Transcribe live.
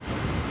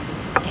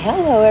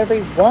Hello,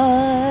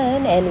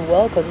 everyone, and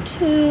welcome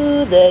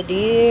to the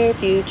Dear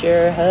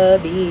Future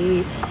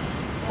Hubby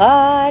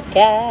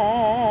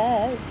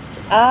podcast.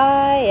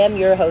 I am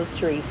your host,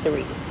 Teresa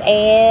Reese,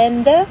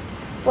 and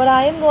what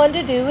I am going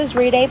to do is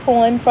read a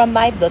poem from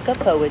my book of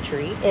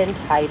poetry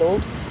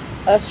entitled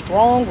A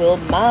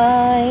Strong-Willed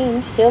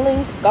Mind,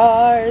 Healing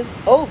Scars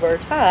Over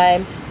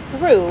Time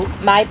Through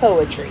My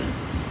Poetry.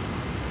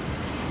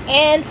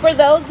 And for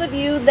those of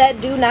you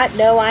that do not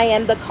know, I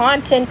am the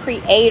content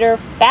creator,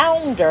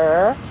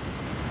 founder,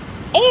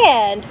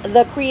 and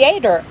the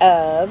creator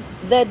of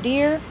the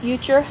Dear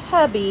Future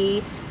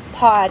Hubby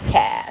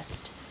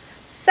podcast.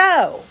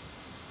 So,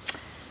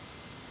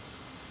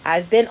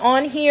 I've been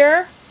on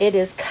here. It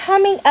is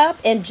coming up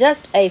in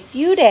just a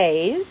few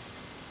days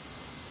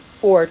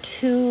for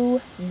 2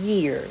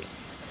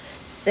 years.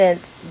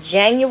 Since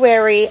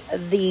January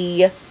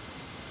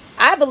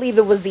I believe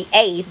it was the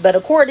 8th, but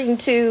according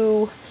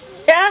to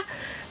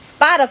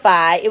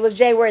Spotify, it was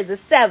January the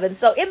 7th.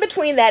 So in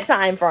between that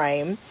time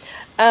frame,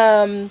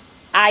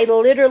 I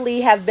literally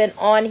have been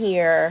on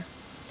here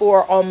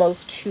for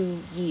almost 2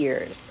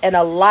 years. And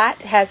a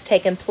lot has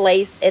taken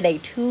place in a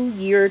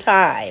 2-year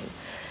time.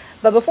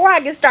 But before I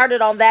get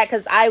started on that,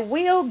 because I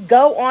will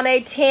go on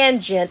a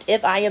tangent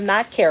if I am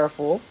not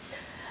careful,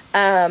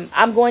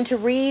 I'm going to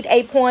read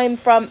a poem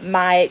from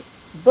my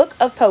book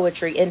of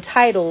poetry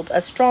entitled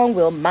A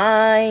Strong-Willed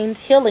Mind,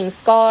 Healing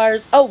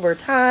Scars Over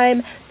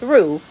Time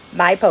Through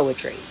My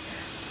Poetry.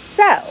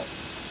 So,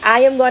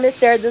 I am going to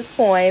share this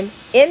poem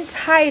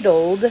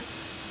entitled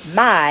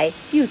My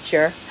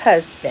Future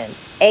Husband,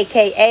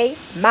 aka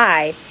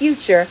My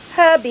Future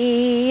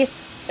Hubby.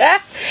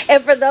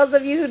 And for those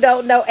of you who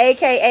don't know,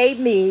 aka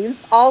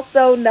means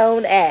also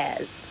known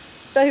as.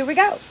 So here we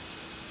go.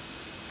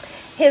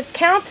 His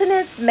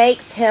countenance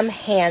makes him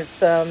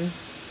handsome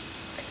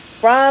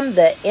from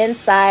the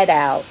inside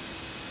out.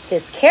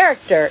 His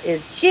character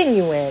is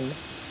genuine,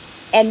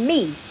 and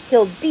me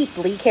he'll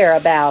deeply care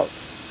about.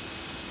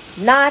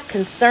 Not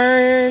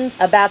concerned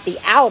about the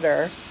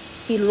outer,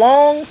 he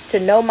longs to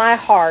know my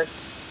heart.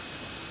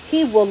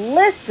 He will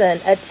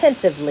listen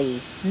attentively,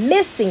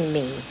 missing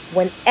me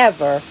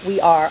whenever we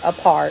are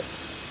apart.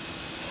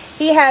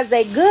 He has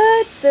a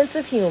good sense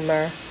of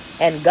humor,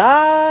 and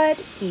God,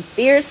 he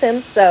fears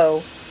him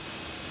so.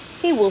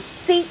 He will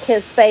seek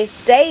his face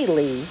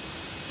daily.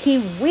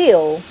 His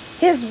will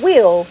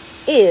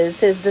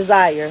is his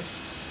desire.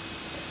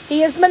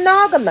 He is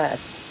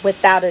monogamous,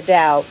 without a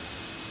doubt.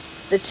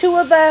 The two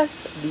of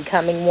us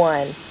becoming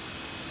one.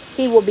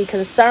 He will be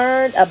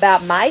concerned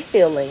about my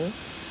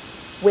feelings.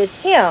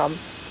 With him,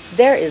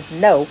 there is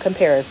no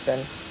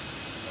comparison.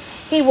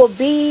 He will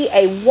be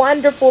a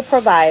wonderful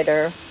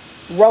provider,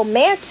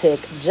 romantic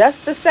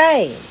just the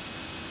same.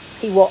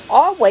 He will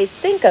always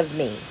think of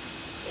me.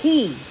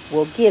 He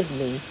will give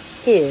me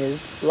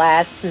his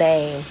last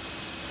name.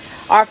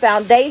 Our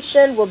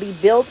foundation will be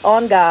built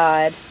on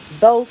God,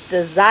 both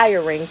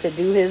desiring to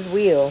do his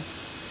will.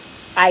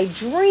 I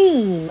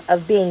dream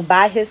of being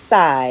by his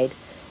side.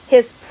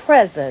 His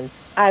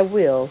presence I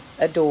will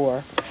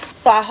adore.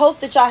 So I hope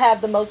that y'all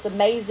have the most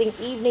amazing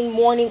evening,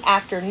 morning,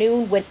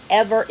 afternoon,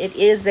 whenever it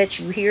is that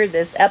you hear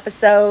this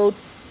episode.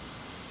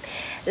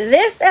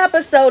 This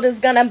episode is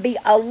going to be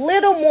a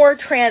little more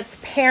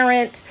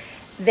transparent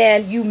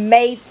than you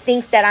may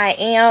think that I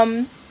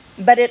am.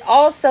 But it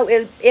also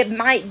it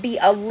might be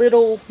a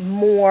little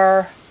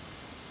more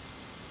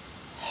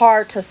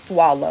hard to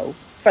swallow,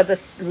 for the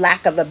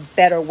lack of a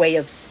better way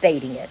of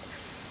stating it.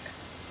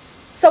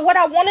 So what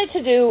I wanted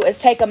to do is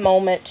take a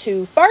moment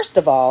to, first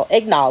of all,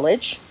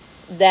 acknowledge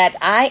that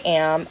I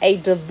am a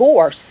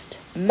divorced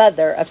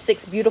mother of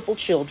 6 beautiful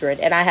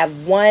children, and I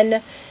have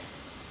one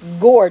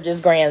gorgeous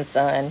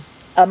grandson,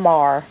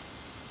 Amar.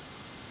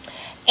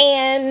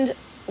 And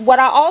what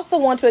I also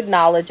want to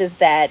acknowledge is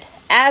that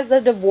as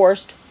a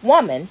divorced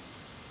woman,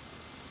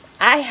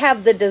 I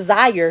have the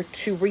desire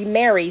to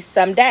remarry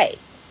someday.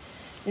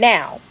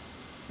 Now,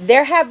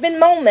 there have been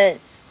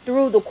moments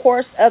through the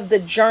course of the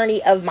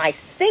journey of my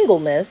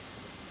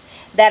singleness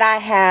that I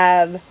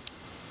have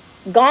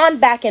gone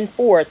back and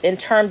forth in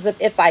terms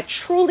of if I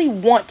truly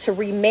want to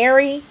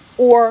remarry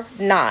or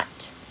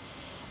not.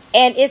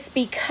 And it's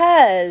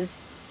because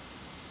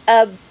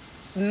of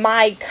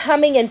my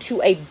coming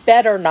into a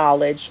better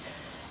knowledge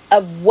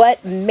of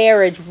what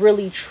marriage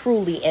really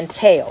truly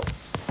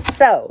entails.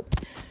 So,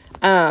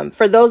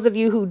 for those of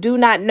you who do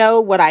not know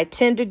what I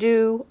tend to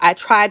do, I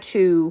try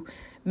to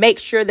make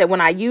sure that when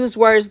I use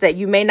words that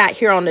you may not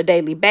hear on a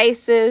daily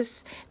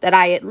basis, that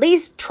I at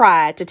least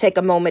try to take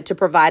a moment to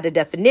provide a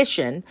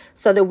definition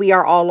so that we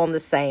are all on the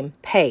same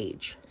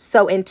page.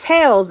 So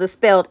entails is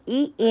spelled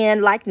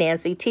E-N like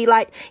Nancy, E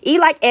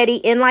like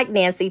Eddie, N like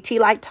Nancy, T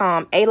like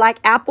Tom, A like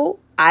Apple,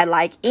 I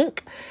like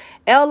ink,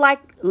 L like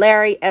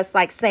Larry, S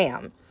like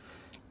Sam.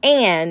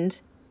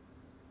 And,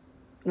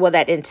 well,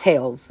 that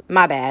entails,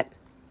 my bad.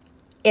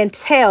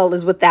 Entail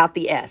is without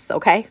the S,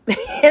 okay?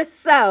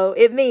 So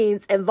it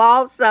means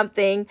involve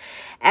something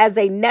as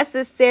a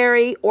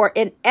necessary or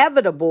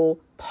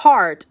inevitable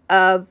part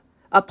of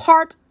a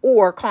part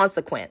or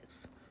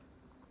consequence.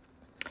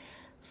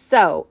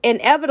 So,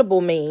 inevitable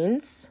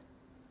means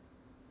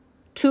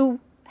to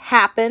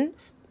happen,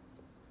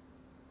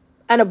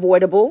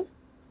 unavoidable,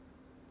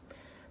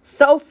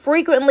 so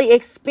frequently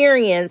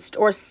experienced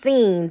or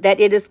seen that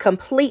it is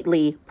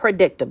completely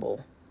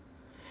predictable.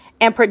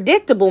 And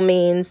predictable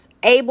means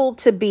able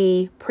to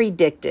be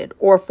predicted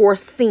or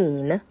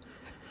foreseen.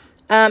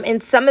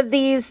 And some of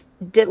these,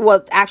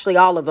 actually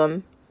all of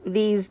them,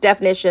 these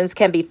definitions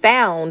can be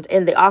found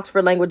in the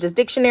Oxford Languages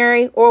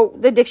Dictionary or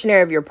the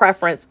dictionary of your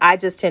preference. I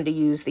just tend to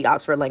use the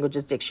Oxford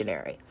Languages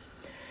Dictionary.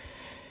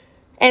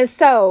 And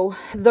so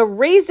the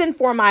reason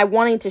for my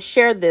wanting to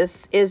share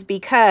this is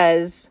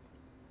because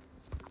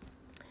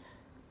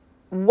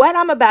what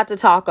I'm about to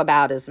talk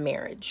about is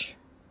marriage.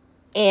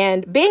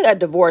 And being a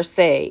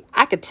divorcee,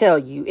 I could tell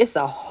you it's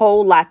a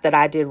whole lot that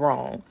I did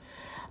wrong.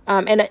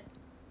 And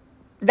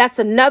that's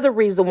another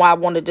reason why I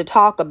wanted to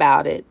talk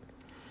about it.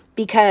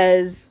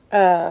 Because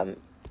of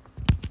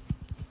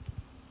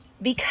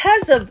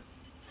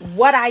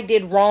what I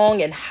did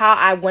wrong and how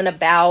I went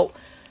about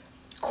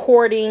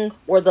courting,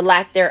 or the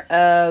lack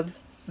thereof,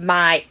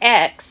 my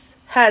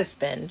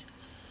ex-husband,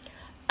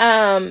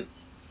 the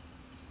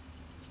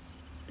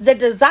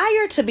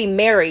desire to be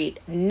married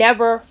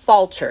never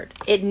faltered.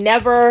 It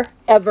never,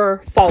 ever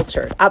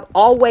faltered. I've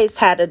always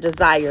had a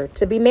desire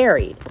to be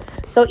married.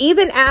 So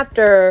even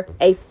after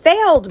a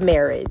failed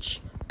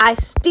marriage, I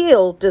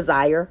still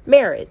desire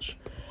marriage.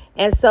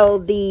 And so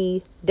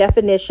the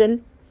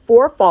definition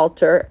for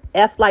falter,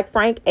 F like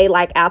Frank, A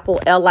like Apple,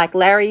 L like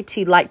Larry,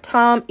 T like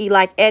Tom, E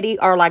like Eddie,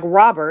 R like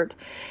Robert,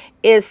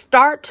 is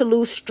start to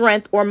lose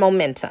strength or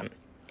momentum.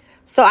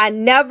 So I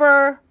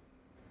never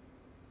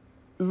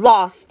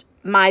lost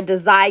my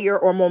desire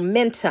or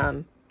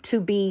momentum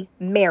to be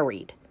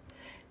married.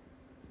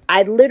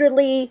 I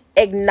literally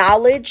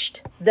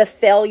acknowledged the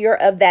failure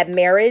of that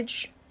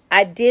marriage.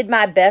 I did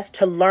my best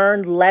to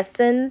learn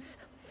lessons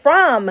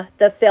from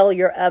the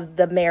failure of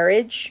the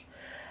marriage.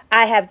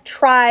 I have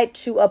tried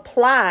to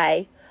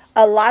apply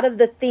a lot of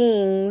the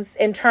things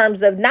in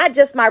terms of not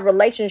just my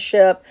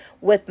relationship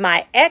with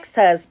my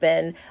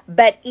ex-husband,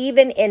 but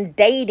even in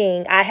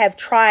dating, I have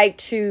tried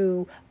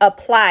to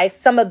apply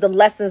some of the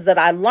lessons that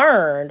I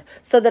learned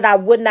so that I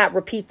would not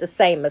repeat the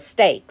same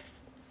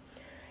mistakes.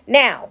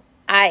 Now,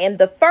 I am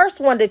the first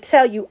one to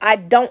tell you I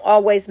don't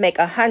always make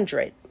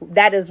 100.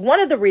 That is one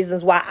of the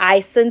reasons why I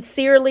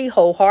sincerely,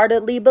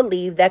 wholeheartedly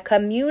believe that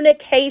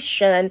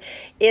communication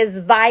is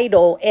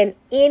vital in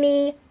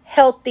any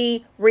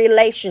healthy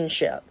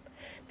relationship.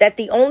 That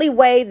the only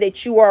way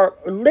that you are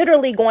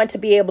literally going to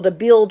be able to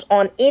build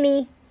on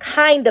any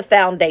kind of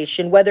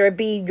foundation, whether it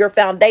be your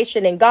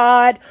foundation in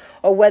God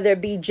or whether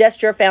it be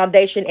just your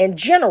foundation in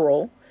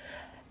general,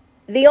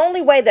 the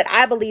only way that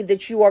I believe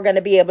that you are going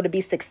to be able to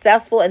be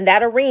successful in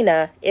that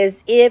arena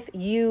is if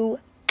you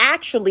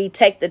actually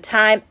take the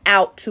time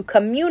out to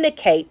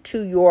communicate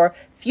to your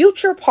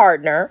future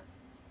partner,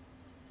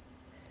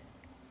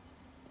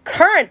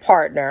 current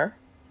partner,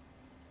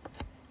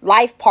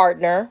 life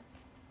partner,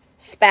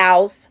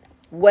 spouse,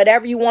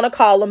 whatever you want to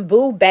call them,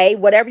 boo, bae,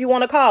 whatever you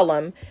want to call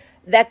them,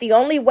 that the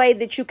only way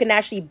that you can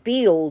actually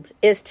build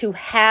is to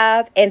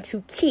have and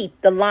to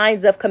keep the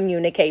lines of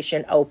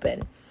communication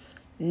open.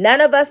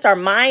 None of us are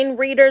mind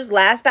readers.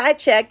 Last I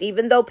checked,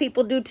 even though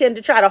people do tend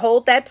to try to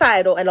hold that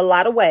title in a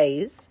lot of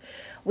ways,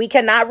 we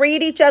cannot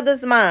read each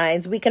other's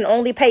minds. We can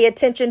only pay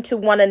attention to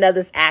one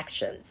another's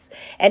actions.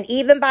 And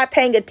even by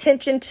paying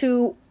attention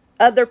to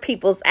other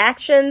people's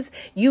actions,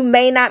 you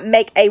may not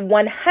make a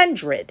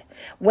 100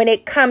 when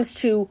it comes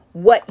to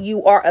what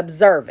you are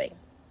observing.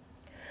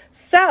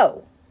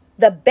 So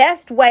the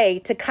best way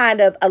to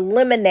kind of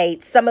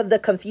eliminate some of the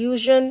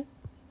confusion,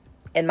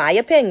 in my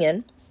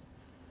opinion,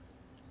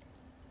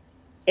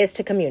 is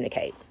to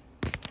communicate.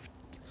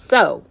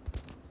 So,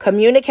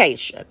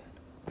 communication.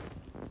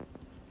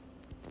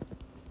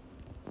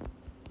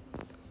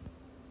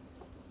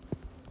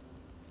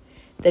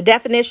 The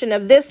definition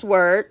of this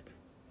word,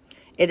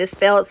 it is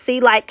spelled C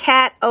like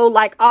cat, O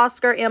like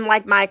Oscar, M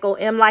like Michael,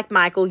 M like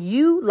Michael,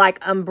 U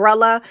like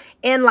umbrella,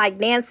 N like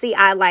Nancy,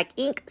 I like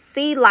ink,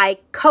 C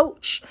like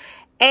coach,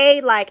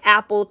 A like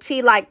apple,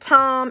 T like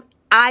Tom,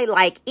 I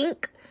like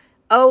ink,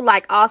 O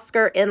like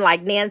Oscar, N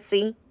like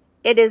Nancy.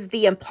 It is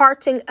the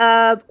imparting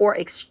of or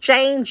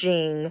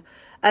exchanging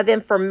of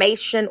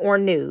information or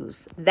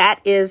news. That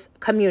is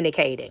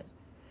communicating.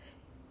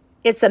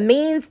 It's a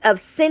means of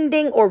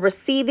sending or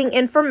receiving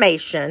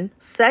information,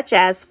 such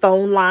as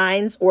phone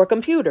lines or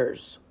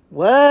computers.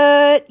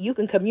 What? You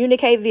can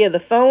communicate via the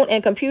phone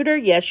and computer?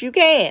 Yes, you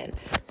can.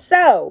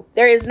 So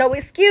there is no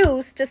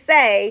excuse to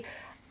say,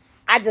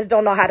 I just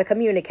don't know how to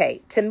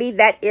communicate. To me,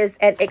 that is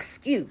an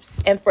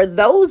excuse. And for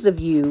those of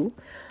you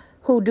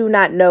who do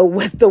not know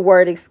what the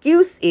word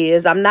excuse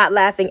is, I'm not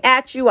laughing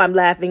at you, I'm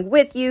laughing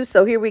with you.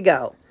 So here we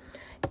go.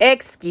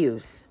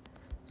 Excuse.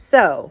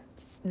 So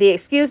the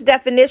excuse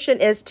definition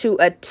is to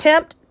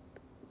attempt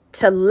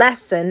to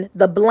lessen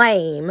the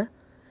blame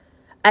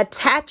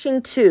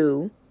attaching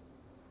to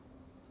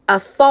a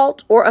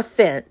fault or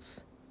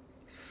offense,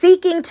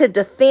 seeking to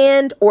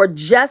defend or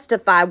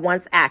justify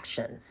one's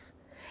actions.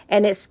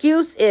 An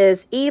excuse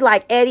is E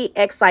like Eddie,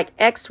 X like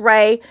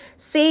X-ray,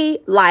 C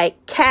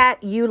like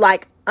cat, U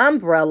like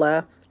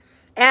umbrella,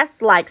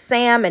 S like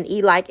Sam, and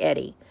E like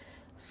Eddie.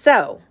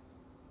 So,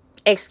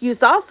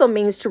 excuse also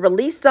means to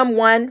release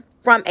someone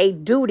from a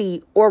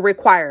duty or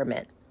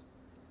requirement.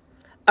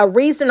 A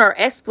reason or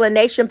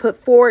explanation put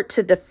forward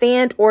to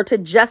defend or to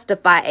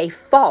justify a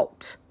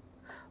fault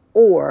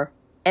or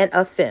an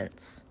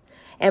offense.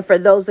 And for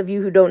those of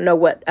you who don't know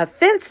what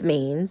offense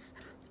means,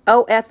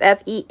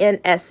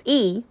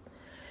 OFFENSE,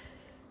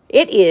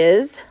 it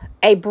is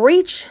a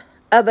breach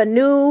of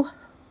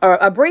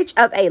a breach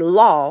of a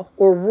law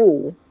or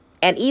rule,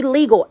 an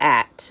illegal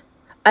act,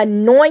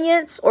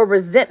 annoyance or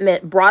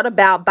resentment brought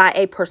about by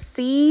a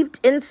perceived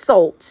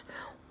insult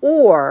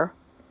or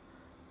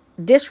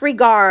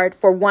disregard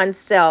for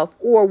oneself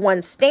or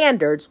one's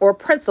standards or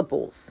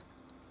principles.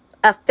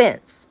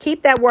 Offense.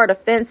 Keep that word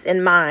offense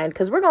in mind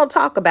because we're going to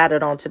talk about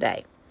it on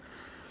today.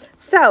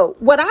 So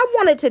what I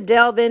wanted to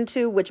delve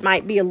into, which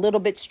might be a little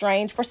bit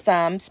strange for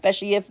some,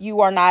 especially if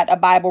you are not a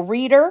Bible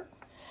reader,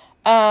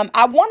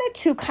 I wanted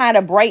to kind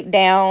of break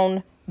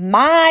down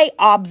my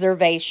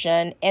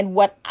observation and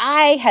what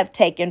I have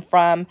taken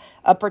from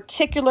a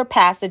particular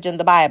passage in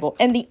the Bible.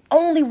 And the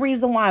only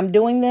reason why I'm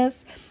doing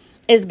this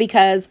is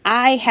because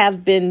I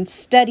have been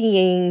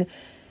studying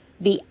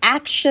the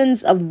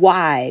actions of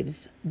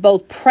wives,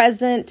 both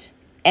present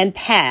and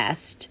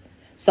past.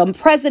 So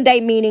present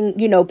day meaning,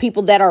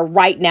 people that are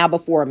right now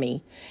before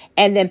me.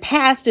 And then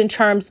past in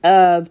terms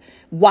of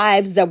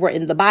wives that were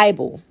in the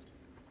Bible.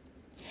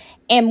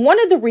 And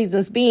one of the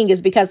reasons being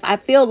is because I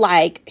feel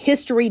like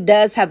history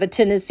does have a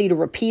tendency to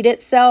repeat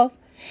itself.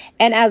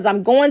 And as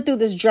I'm going through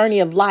this journey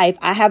of life,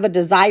 I have a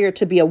desire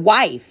to be a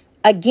wife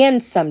again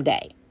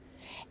someday.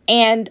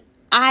 And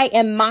I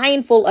am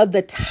mindful of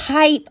the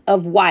type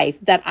of wife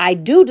that I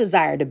do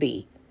desire to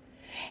be.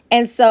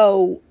 And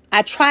so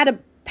I try to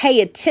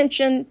pay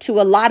attention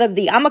to a lot of I'm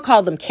going to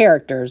call them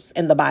characters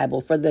in the Bible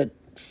for the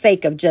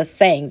sake of just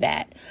saying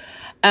that.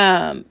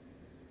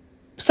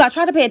 So I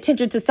try to pay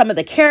attention to some of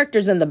the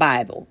characters in the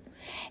Bible.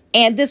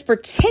 And this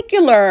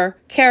particular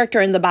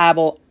character in the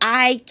Bible,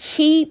 I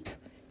keep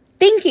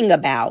thinking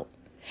about.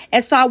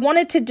 And so I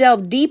wanted to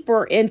delve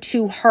deeper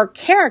into her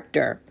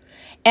character.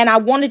 And I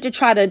wanted to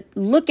try to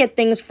look at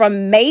things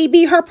from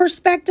maybe her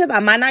perspective. I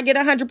might not get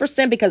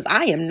 100% because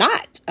I am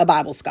not a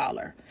Bible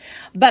scholar.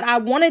 But I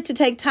wanted to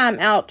take time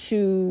out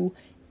to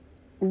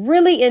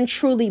really and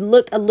truly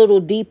look a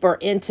little deeper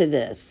into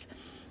this.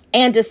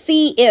 And to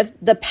see if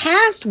the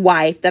past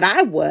wife that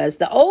I was,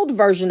 the old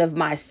version of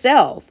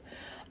myself,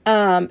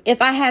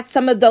 if I had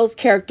some of those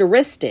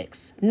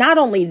characteristics. Not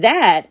only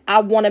that,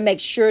 I want to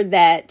make sure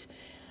that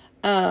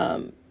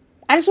I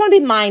just want to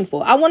be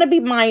mindful. I want to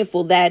be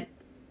mindful that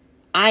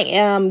I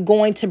am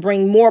going to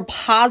bring more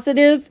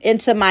positive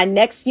into my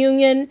next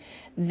union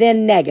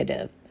than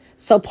negative.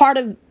 So part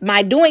of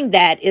my doing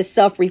that is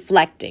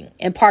self-reflecting.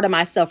 And part of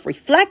my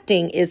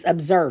self-reflecting is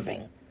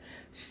observing.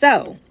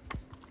 So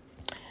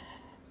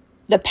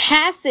the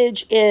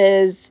passage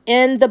is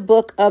in the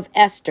book of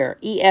Esther,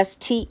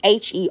 Esther,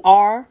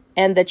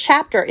 and the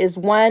chapter is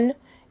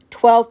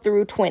 1:12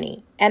 through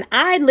 20. And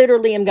I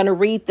literally am going to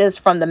read this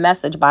from the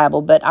Message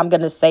Bible, but I'm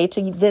going to say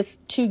this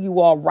to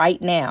you all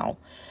right now.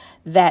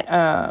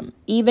 That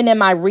even in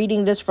my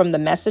reading this from the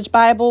Message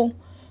Bible,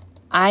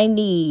 I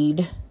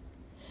need,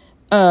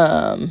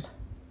 let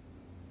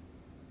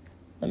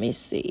me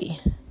see.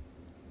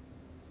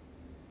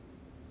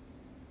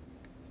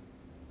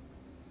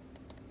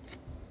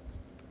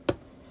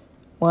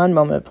 One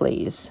moment,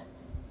 please.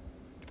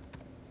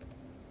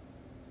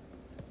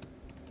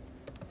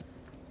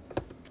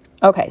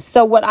 Okay,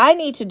 so what I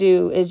need to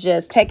do is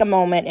just take a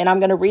moment and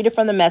I'm going to read it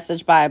from the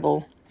Message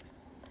Bible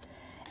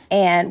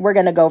and we're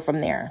going to go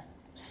from there.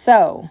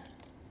 So,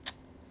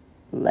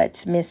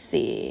 let me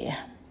see.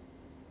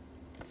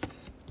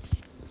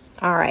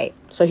 All right,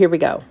 so here we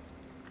go.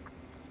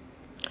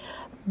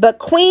 But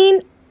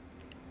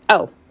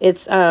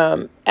it's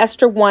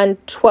Esther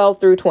 1:12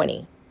 through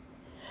 20.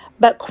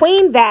 But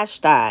Queen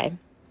Vashti,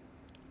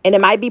 and it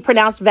might be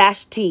pronounced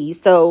Vashti.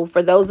 So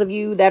for those of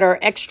you that are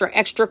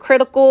extra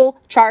critical,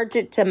 charge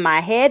it to my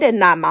head and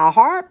not my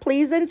heart,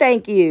 please and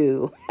thank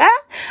you.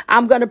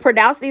 I'm going to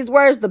pronounce these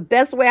words the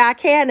best way I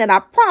can. And I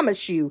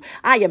promise you,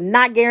 I am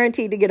not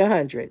guaranteed to get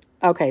 100.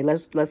 Okay,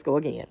 let's go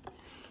again.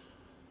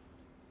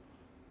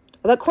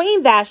 But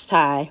Queen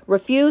Vashti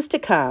refused to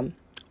come.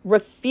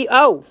 Let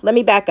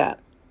me back up.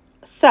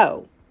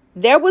 So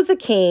there was a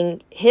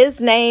king. His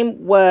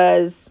name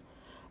was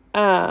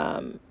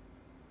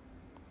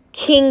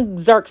King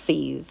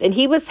Xerxes, and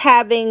he was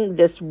having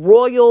this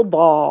royal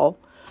ball,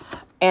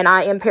 and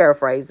I am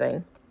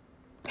paraphrasing.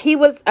 He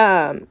was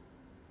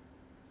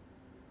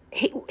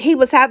he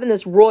was having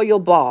this royal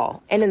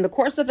ball, and in the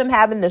course of him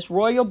having this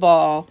royal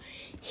ball,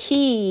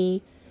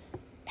 he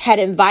had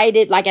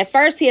invited, at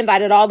first he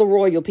invited all the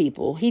royal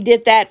people. He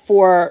did that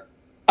for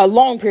a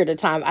long period of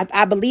time.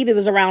 I believe it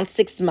was around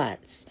 6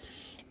 months.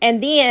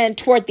 And then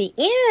toward the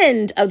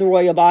end of the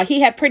royal ball,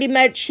 he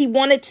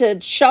wanted to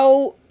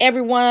show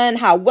everyone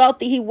how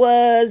wealthy he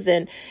was.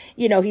 And,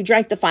 he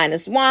drank the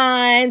finest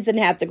wines and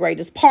had the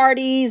greatest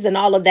parties and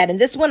all of that. And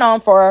this went on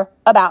for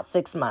about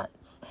 6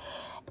 months.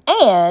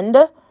 And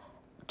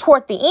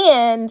toward the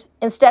end,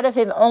 instead of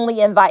him only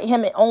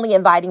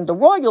inviting the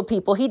royal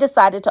people, he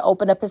decided to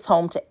open up his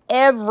home to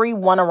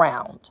everyone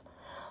around.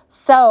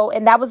 So,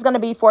 and that was going to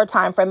be for a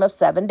time frame of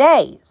 7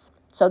 days.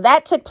 So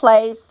that took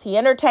place. He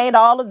entertained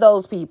all of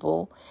those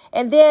people.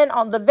 And then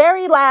on the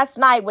very last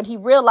night, when he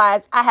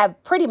realized, I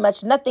have pretty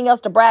much nothing else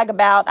to brag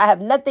about, I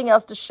have nothing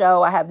else to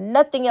show, I have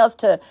nothing else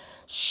to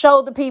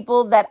show the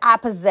people that I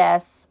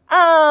possess.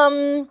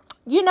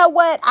 You know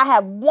what? I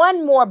have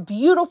one more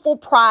beautiful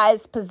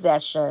prized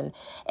possession,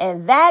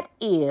 and that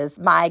is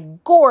my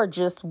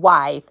gorgeous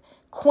wife,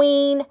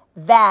 Queen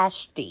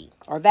Vashti,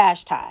 or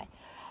Vashti.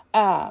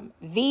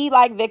 V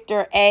like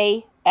Victor,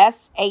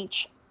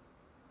 ASHTI.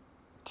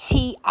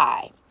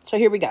 So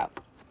here we go.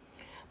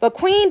 But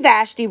Queen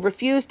Vashti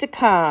refused to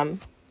come.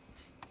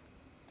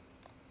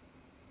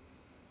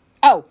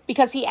 Oh,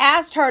 because he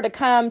asked her to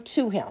come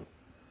to him.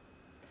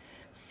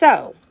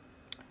 So,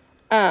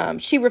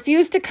 she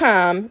refused to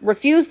come,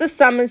 refused the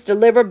summons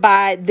delivered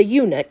by the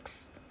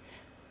eunuchs.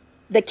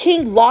 The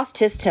king lost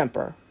his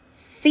temper,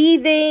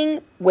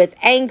 seething with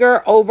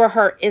anger over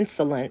her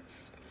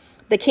insolence.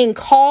 The king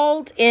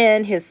called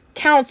in his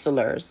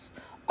counselors,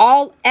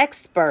 all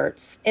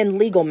experts in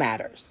legal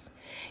matters.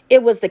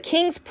 It was the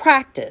king's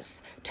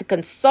practice to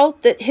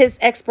consult his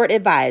expert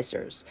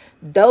advisors.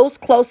 Those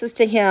closest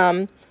to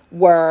him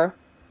were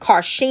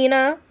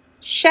Karshina,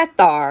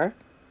 Shethar,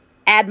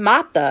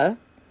 Admatha,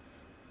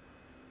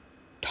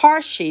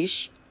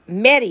 Tarshish,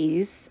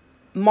 Medes,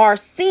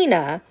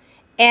 Marcina,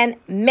 and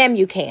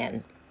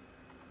Memucan,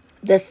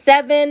 the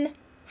 7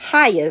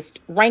 highest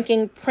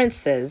ranking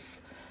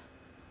princes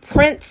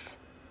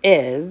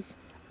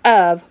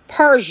of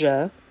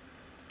Persia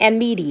and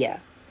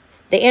Media,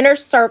 the inner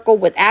circle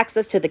with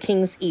access to the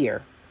king's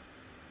ear.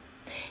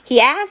 He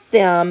asked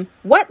them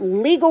what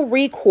legal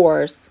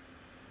recourse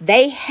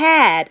they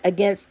had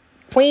against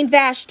Queen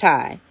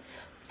Vashti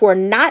for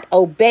not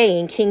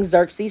obeying King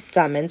Xerxes'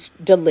 summons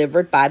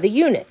delivered by the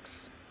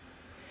eunuchs.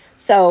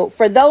 So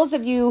for those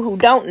of you who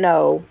don't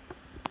know,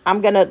 I'm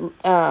going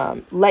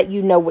to let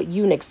you know what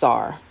eunuchs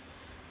are.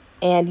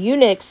 And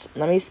eunuchs,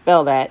 let me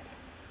spell that,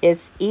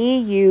 is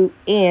EUNUCH.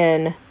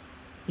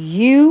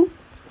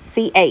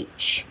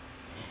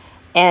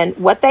 And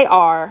what they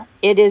are,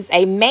 it is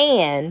a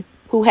man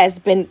who has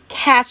been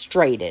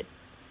castrated,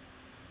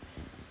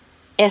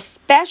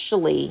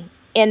 especially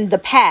in the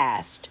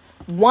past,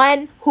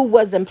 one who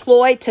was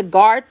employed to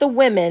guard the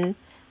women's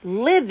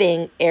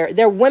living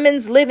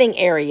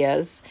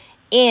areas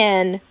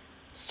in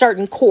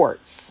certain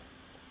courts.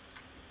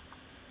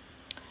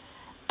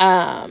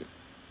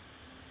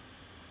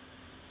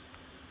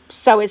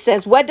 So it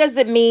says, what does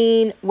it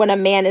mean when a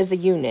man is a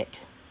eunuch?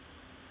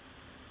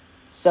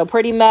 So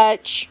pretty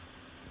much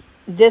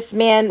this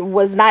man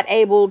was not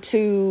able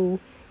to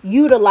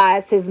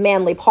utilize his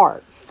manly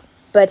parts,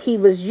 but he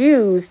was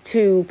used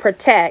to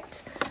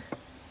protect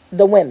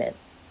the women.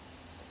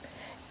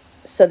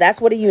 So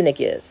that's what a eunuch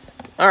is.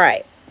 All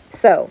right.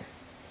 So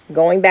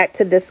going back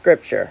to this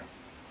scripture.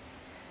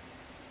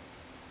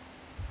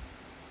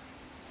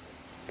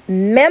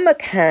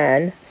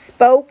 Memucan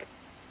spoke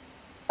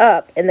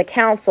up in the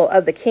council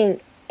of the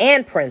king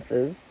and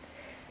princes.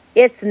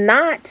 It's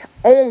not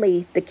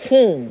only the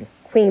king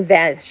Queen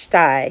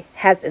Vashti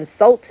has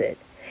insulted.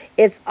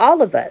 It's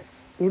all of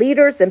us,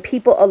 leaders and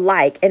people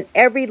alike, in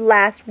every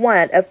last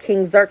one of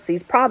King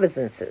Xerxes'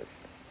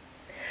 provinces.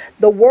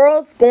 The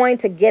word's going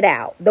to get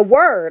out.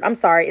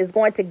 Is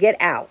going to get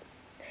out.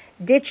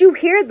 Did you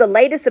hear the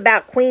latest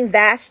about Queen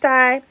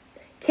Vashti?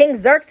 King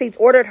Xerxes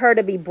ordered her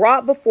to be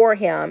brought before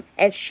him,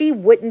 and she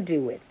wouldn't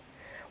do it.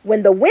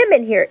 When the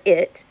women hear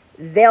it,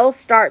 they'll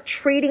start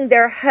treating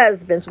their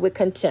husbands with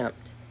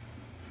contempt.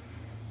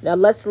 Now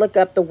let's look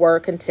up the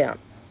word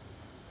contempt.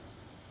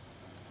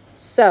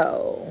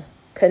 So,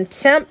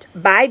 contempt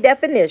by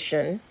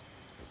definition.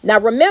 Now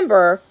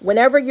remember,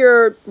 whenever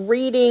you're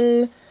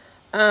reading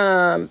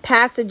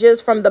passages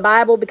from the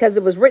Bible, because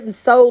it was written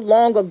so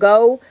long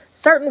ago,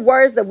 certain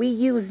words that we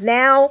use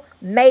now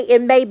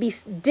may be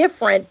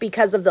different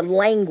because of the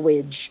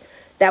language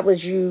that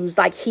was used,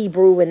 like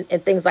Hebrew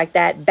and things like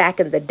that back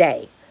in the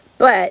day.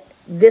 But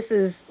this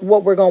is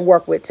what we're going to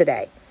work with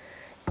today.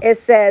 It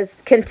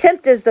says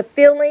contempt is the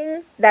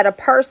feeling that a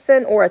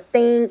person or a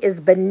thing is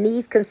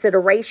beneath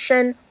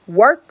consideration,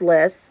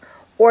 worthless,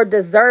 or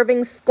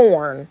deserving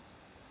scorn.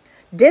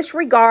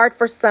 Disregard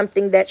for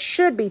something that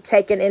should be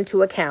taken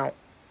into account.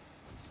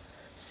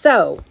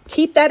 So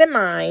keep that in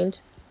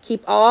mind.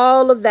 Keep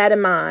all of that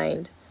in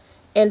mind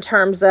in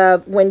terms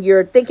of when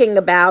you're thinking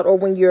about or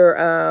when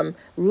you're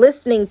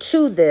listening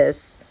to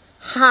this,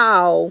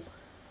 how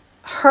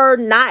her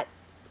not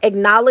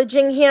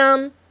acknowledging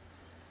him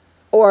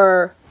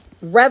or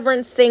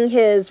reverencing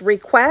his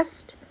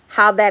request,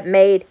 how that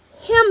made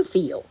him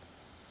feel.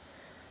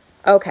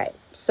 Okay,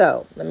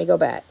 so let me go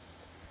back.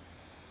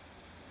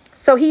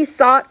 So he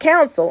sought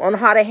counsel on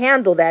how to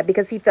handle that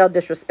because he felt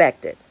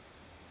disrespected.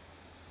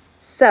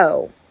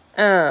 So,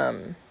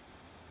 the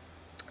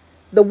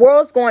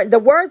word's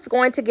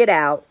going to get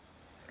out.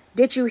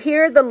 Did you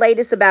hear the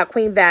latest about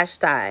Queen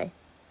Vashti?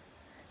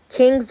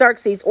 King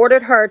Xerxes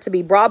ordered her to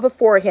be brought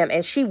before him,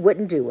 and she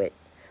wouldn't do it.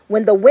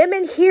 When the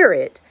women hear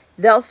it,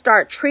 they'll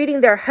start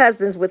treating their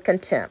husbands with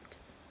contempt,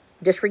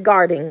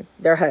 disregarding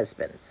their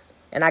husbands.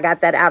 And I got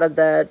that out of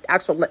the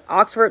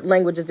Oxford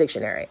Languages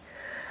Dictionary.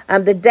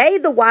 The day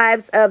the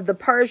wives of the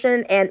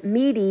Persian and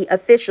Mede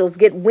officials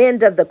get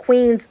wind of the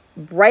queen's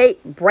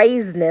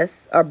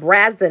brazenness,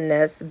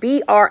 Brazeness.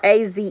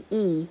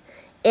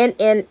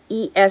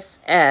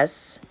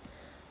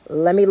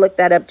 Let me look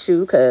that up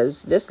too,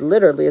 because this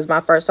literally is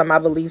my first time, I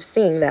believe,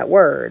 seeing that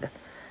word.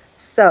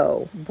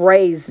 So,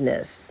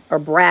 brazenness.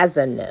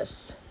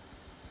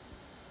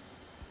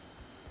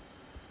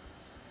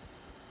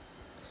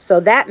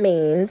 So that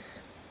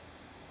means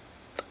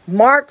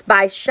marked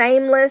by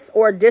shameless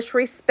or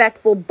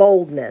disrespectful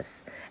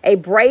boldness, a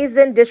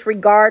brazen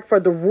disregard for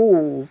the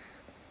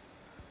rules.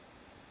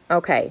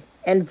 Okay,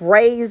 and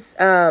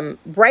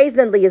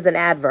brazenly is an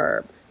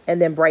adverb, and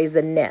then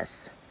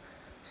brazenness.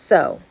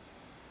 So,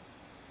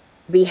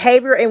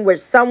 behavior in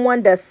which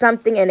someone does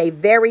something in a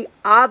very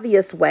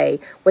obvious way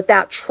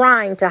without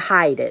trying to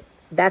hide it.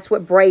 That's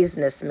what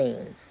brazenness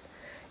means.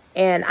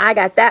 And I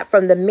got that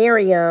from the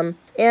Merriam,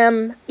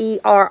 MERRIAM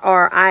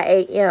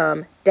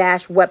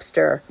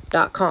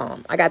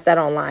Webster.com. I got that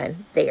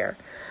online there.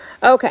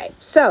 Okay,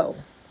 so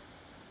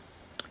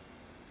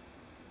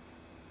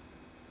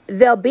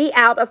they'll be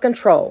out of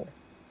control.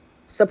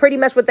 So pretty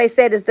much what they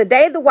said is the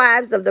day the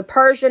wives of the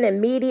Persian and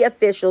Mede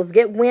officials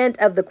get wind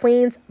of the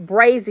queen's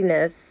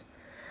brazenness,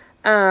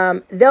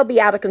 they'll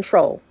be out of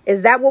control.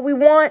 Is that what we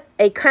want?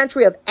 A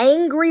country of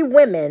angry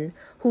women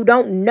who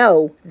don't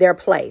know their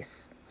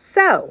place.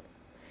 So,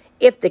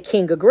 if the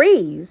king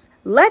agrees,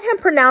 let him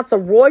pronounce a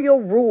royal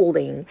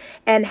ruling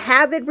and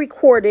have it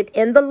recorded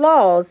in the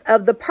laws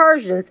of the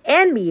Persians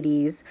and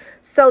Medes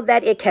so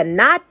that it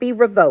cannot be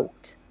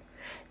revoked.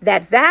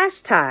 That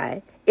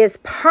Vashti is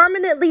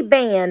permanently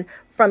banned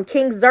from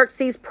King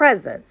Xerxes'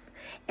 presence,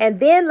 and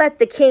then let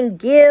the king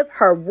give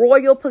her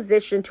royal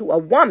position to a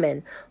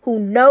woman who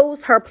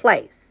knows her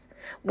place.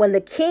 When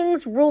the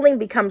king's ruling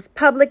becomes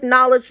public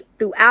knowledge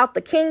throughout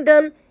the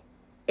kingdom,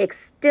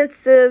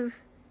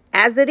 extensive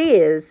as it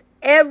is,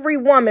 every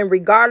woman,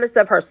 regardless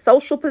of her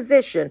social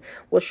position,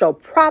 will show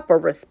proper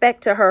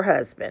respect to her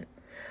husband.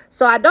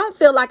 So I don't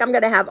feel like I'm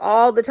going to have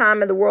all the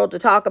time in the world to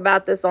talk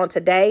about this on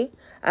today,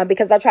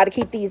 because I try to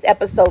keep these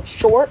episodes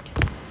short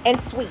and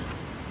sweet.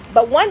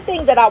 But one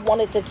thing that I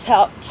wanted to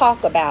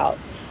talk about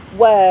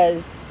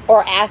was,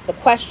 or ask the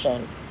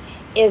question,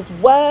 is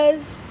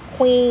was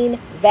Queen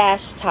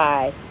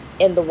Vashti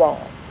in the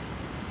wrong?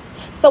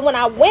 So when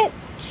I went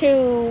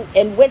to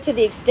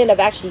the extent of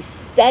actually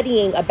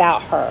studying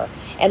about her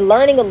and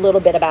learning a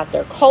little bit about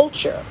their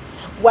culture,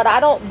 what I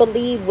don't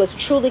believe was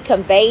truly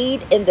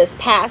conveyed in this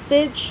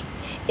passage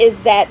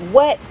is that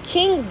what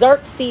King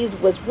Xerxes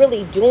was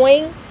really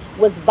doing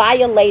was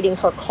violating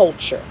her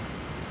culture.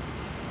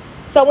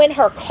 So in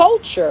her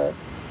culture,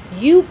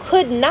 you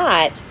could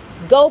not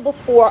go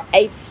before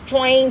a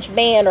strange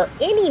man or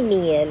any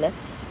men.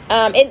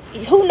 And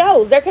who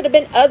knows, there could have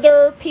been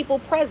other people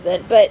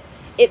present, but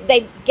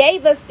they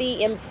gave us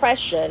the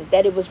impression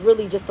that it was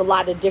really just a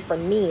lot of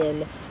different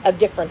men of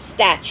different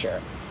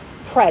stature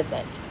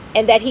present,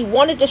 and that he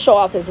wanted to show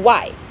off his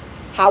wife.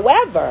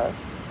 However,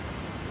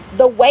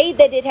 the way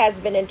that it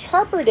has been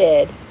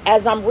interpreted,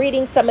 as I'm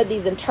reading some of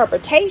these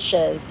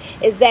interpretations,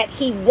 is that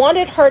he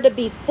wanted her to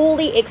be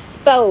fully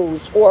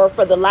exposed, or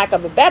for the lack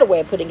of a better way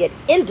of putting it,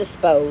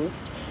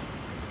 indisposed,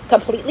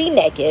 completely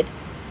naked,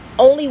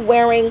 only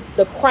wearing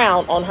the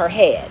crown on her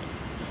head.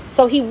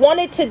 So he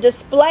wanted to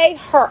display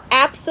her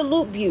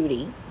absolute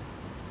beauty,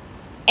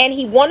 and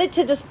he wanted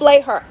to display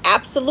her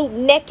absolute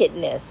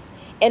nakedness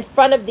in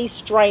front of these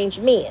strange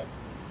men.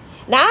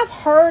 Now, I've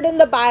heard in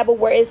the Bible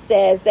where it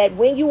says that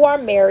when you are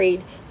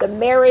married, the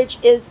marriage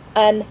is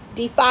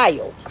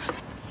undefiled.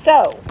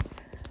 So,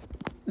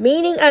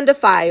 meaning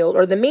undefiled,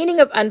 or the meaning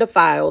of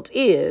undefiled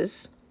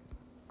is,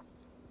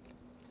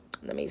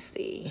 let me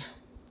see,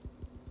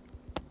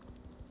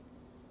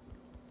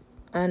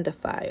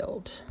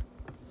 undefiled.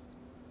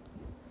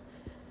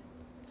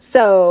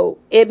 So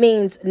it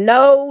means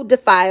no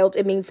defiled,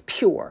 it means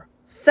pure.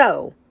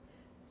 So,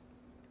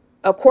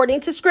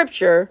 according to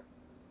scripture,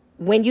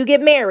 when you get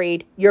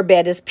married, your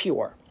bed is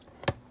pure.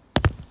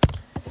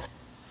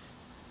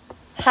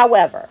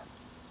 However,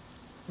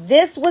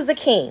 this was a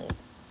king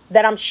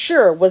that I'm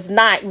sure was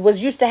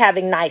used to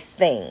having nice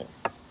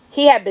things.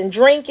 He had been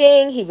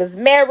drinking, he was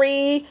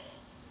merry,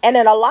 and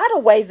in a lot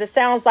of ways, it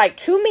sounds like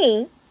to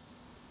me,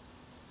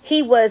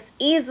 he was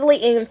easily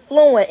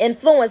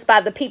influenced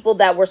by the people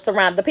that were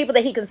surrounded, the people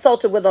that he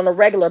consulted with on a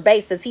regular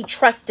basis. He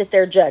trusted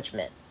their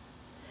judgment.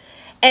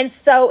 And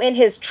so in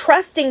his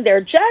trusting their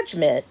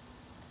judgment,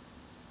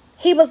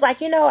 he was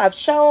like, I've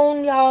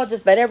shown y'all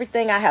just about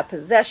everything I have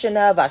possession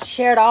of. I've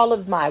shared all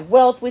of my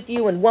wealth with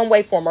you in one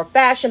way, form, or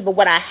fashion. But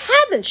what I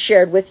haven't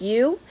shared with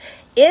you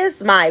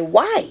is my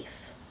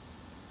wife.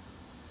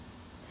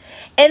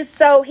 And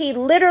so he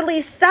literally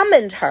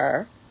summoned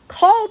her,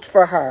 called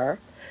for her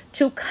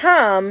to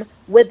come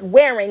with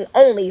wearing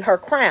only her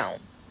crown.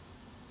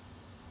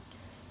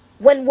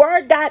 When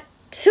word got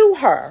to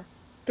her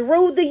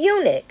through the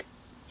eunuch,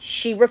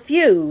 she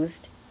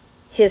refused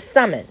his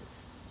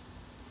summons.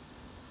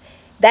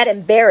 That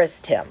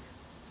embarrassed him.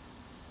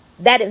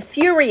 That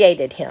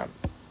infuriated him.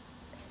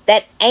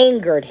 That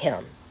angered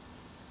him.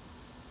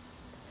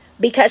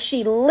 Because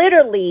she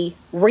literally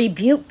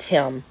rebuked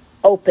him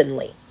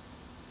openly.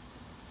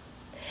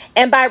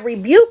 And by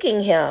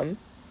rebuking him,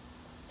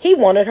 he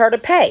wanted her to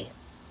pay.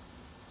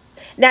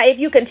 Now, if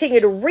you continue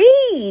to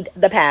read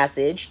the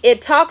passage,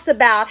 it talks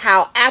about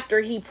how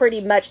after he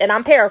pretty much, and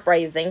I'm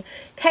paraphrasing,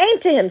 came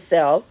to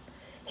himself,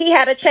 he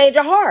had a change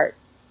of heart.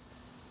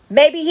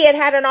 Maybe he had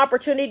had an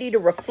opportunity to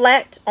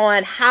reflect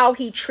on how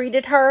he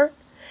treated her.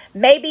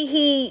 Maybe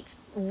he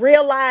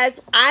realized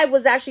I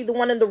was actually the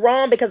one in the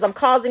wrong because I'm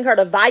causing her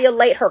to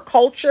violate her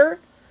culture.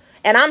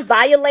 And I'm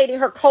violating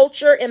her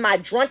culture in my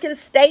drunken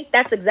state.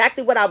 That's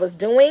exactly what I was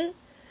doing.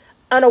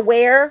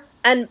 Unaware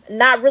and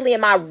not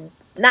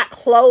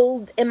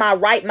clothed in my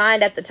right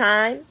mind at the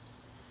time.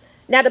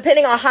 Now,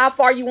 depending on how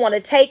far you want to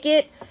take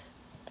it,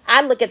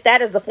 I look at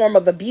that as a form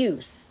of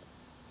abuse.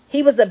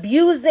 He was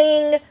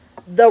abusing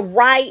the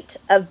right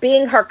of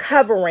being her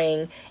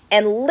covering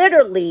and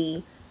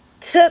literally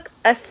took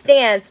a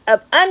stance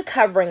of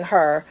uncovering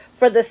her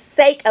for the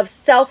sake of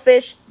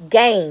selfish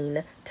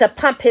gain to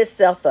pump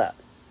himself up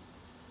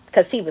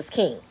because he was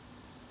king.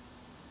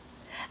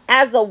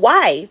 As a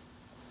wife,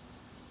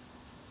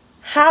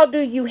 how do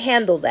you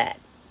handle that?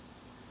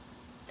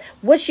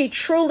 Was she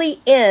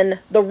truly in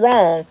the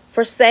wrong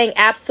for saying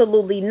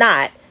absolutely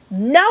not,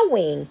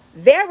 knowing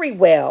very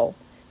well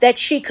that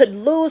she could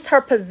lose her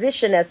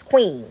position as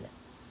queen?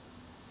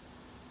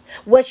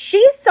 Was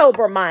she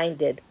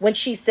sober-minded when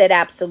she said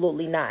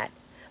absolutely not?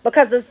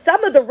 Because of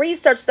some of the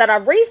research that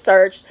I've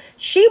researched,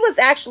 she was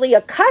actually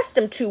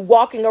accustomed to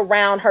walking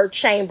around her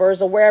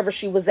chambers or wherever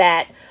she was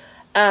at,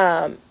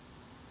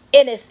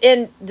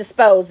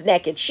 indisposed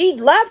naked. She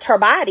loved her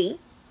body,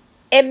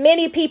 and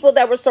many people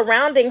that were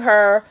surrounding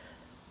her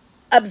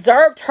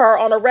observed her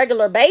on a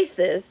regular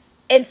basis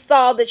and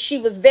saw that she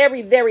was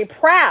very, very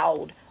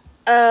proud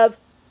of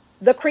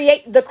the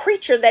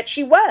creature that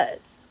she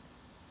was.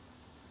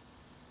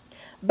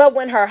 But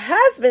when her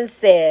husband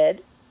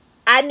said,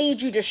 I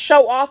need you to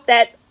show off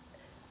that,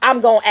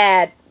 I'm going to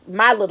add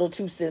my little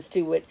 2 cents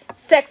to it,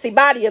 sexy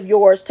body of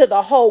yours to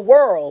the whole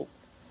world,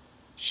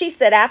 she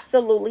said,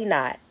 absolutely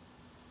not.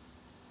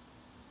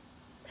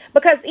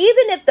 Because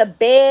even if the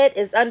bed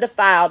is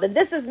undefiled, and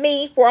this is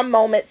me for a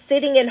moment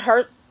sitting in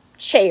her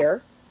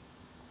chair,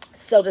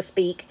 so to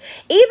speak,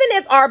 even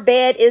if our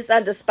bed is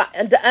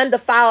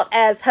undefiled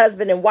as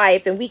husband and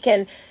wife, and we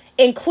can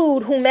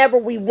include whomever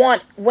we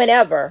want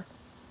whenever,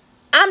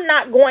 I'm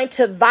not going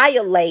to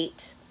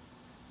violate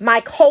my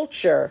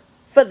culture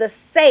for the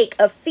sake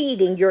of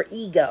feeding your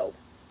ego.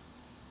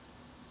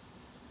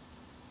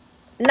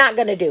 Not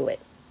going to do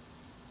it.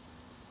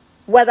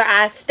 Whether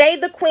I stay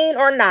the queen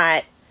or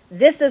not,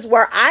 this is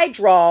where I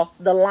draw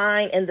the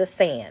line in the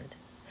sand.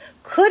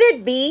 Could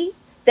it be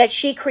that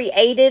she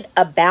created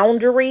a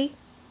boundary?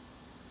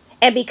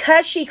 And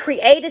because she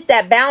created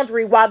that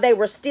boundary while they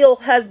were still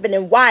husband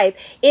and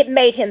wife, it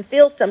made him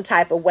feel some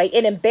type of way.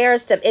 It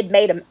embarrassed him. It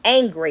made him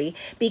angry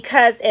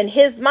because in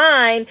his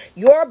mind,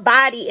 your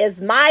body is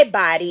my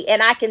body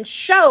and I can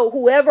show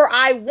whoever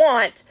I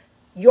want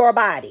your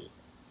body.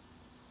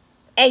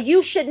 And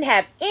you shouldn't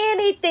have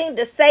anything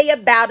to say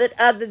about it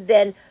other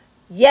than,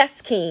 yes,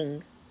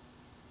 king.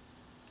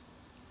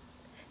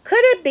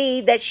 Could it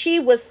be that she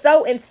was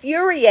so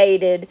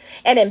infuriated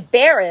and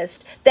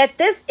embarrassed that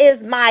this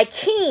is my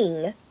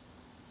king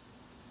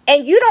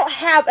and you don't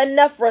have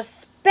enough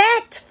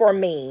respect for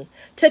me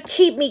to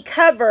keep me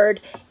covered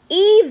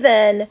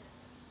even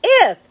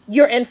if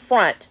you're in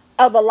front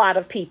of a lot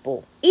of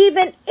people,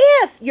 even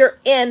if you're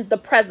in the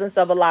presence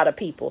of a lot of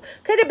people?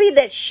 Could it be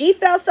that she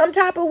felt some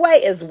type of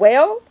way as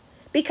well?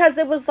 Because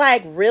it was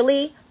like,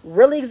 really,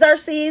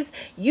 Xerxes,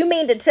 you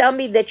mean to tell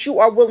me that you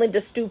are willing to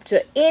stoop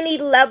to any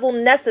level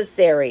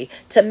necessary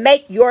to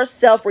make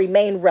yourself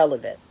remain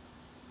relevant?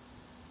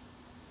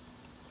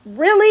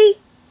 Really?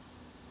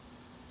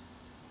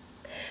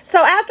 So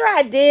after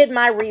I did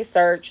my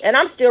research, and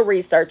I'm still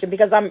researching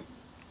because I'm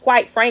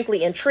quite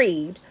frankly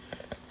intrigued,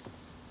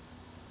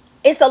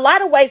 it's a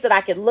lot of ways that I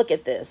could look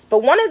at this.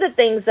 But one of the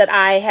things that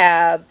I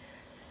have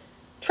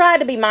tried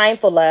to be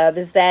mindful of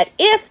is that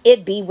if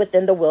it be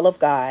within the will of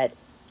God,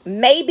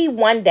 maybe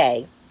one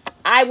day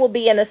I will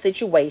be in a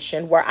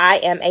situation where I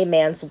am a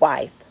man's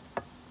wife.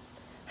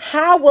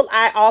 How will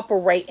I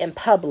operate in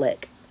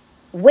public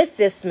with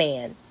this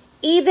man,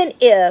 even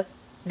if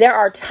there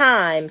are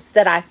times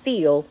that I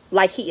feel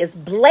like he is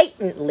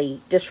blatantly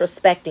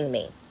disrespecting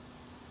me,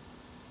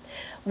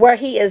 where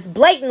he is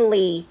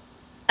blatantly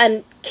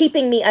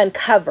keeping me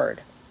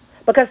uncovered?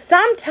 Because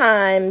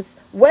sometimes,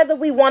 whether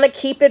we want to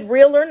keep it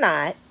real or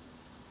not,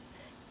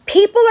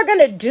 people are going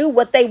to do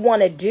what they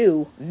want to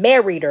do,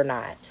 married or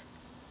not.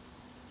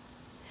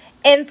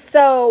 And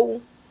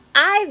so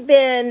I've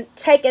been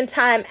taking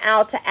time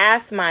out to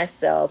ask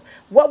myself,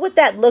 what would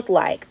that look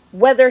like?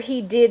 Whether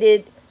he did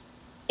it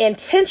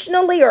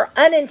intentionally or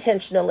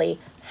unintentionally,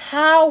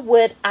 how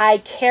would I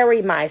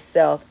carry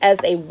myself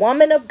as a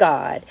woman of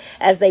God,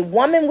 as a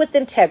woman with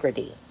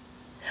integrity?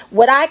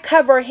 Would I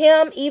cover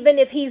him even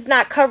if he's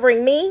not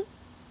covering me?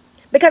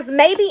 Because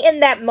maybe in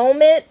that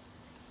moment,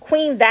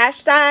 Queen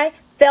Vashti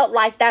felt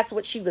like that's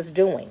what she was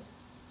doing.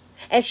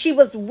 And she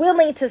was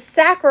willing to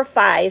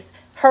sacrifice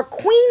her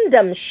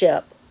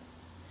queendomship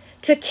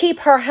to keep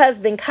her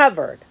husband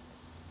covered.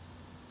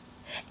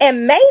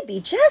 And maybe,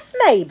 just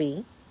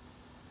maybe,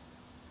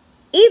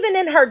 even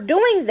in her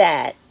doing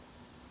that,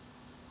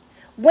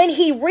 when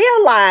he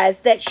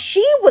realized that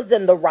she was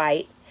in the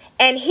right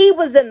and he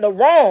was in the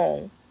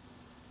wrong,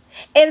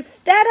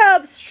 instead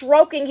of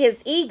stroking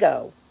his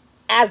ego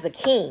as a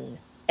king,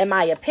 in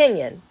my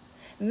opinion,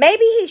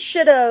 maybe he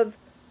should have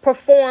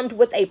performed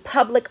with a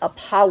public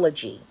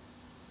apology.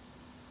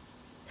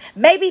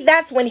 Maybe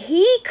that's when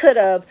he could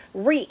have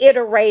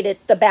reiterated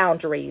the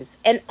boundaries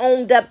and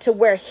owned up to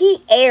where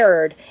he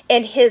erred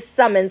in his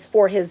summons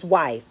for his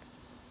wife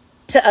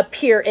to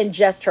appear in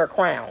just her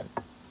crown.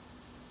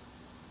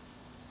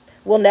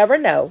 We'll never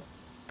know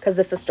because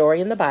it's a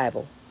story in the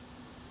Bible.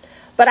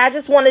 But I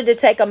just wanted to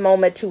take a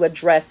moment to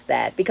address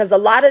that because a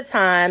lot of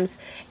times,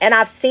 and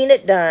I've seen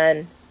it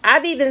done,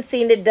 I've even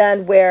seen it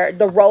done where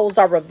the roles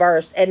are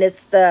reversed and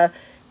it's the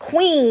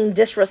queen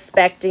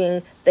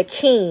disrespecting the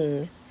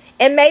king.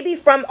 And maybe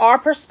from our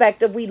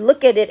perspective, we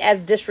look at it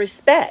as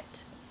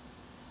disrespect.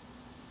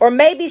 Or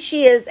maybe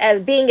she is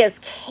as being as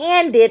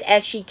candid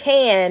as she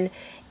can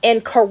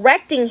in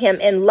correcting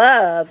him in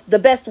love the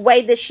best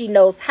way that she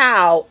knows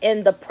how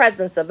in the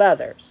presence of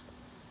others.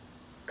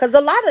 Because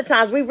a lot of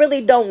times we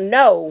really don't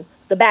know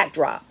the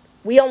backdrop.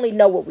 We only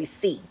know what we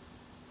see.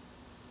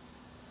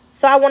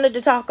 So I wanted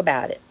to talk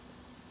about it.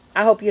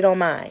 I hope you don't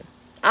mind.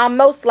 I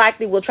most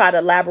likely will try to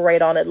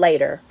elaborate on it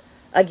later,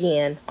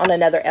 again, on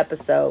another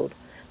episode.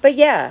 But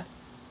yeah,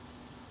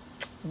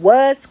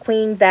 was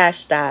Queen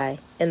Vashti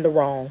in the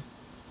wrong?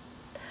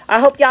 I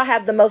hope y'all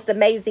have the most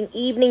amazing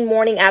evening,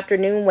 morning,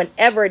 afternoon,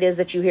 whenever it is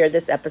that you hear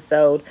this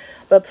episode.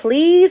 But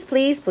please,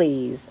 please,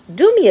 please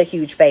do me a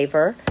huge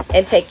favor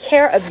and take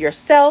care of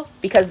yourself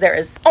because there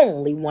is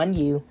only one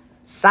you.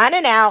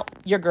 Signing out,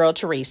 your girl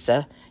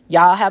Teresa.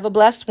 Y'all have a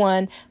blessed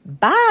one.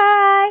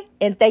 Bye.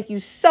 And thank you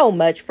so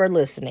much for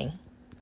listening.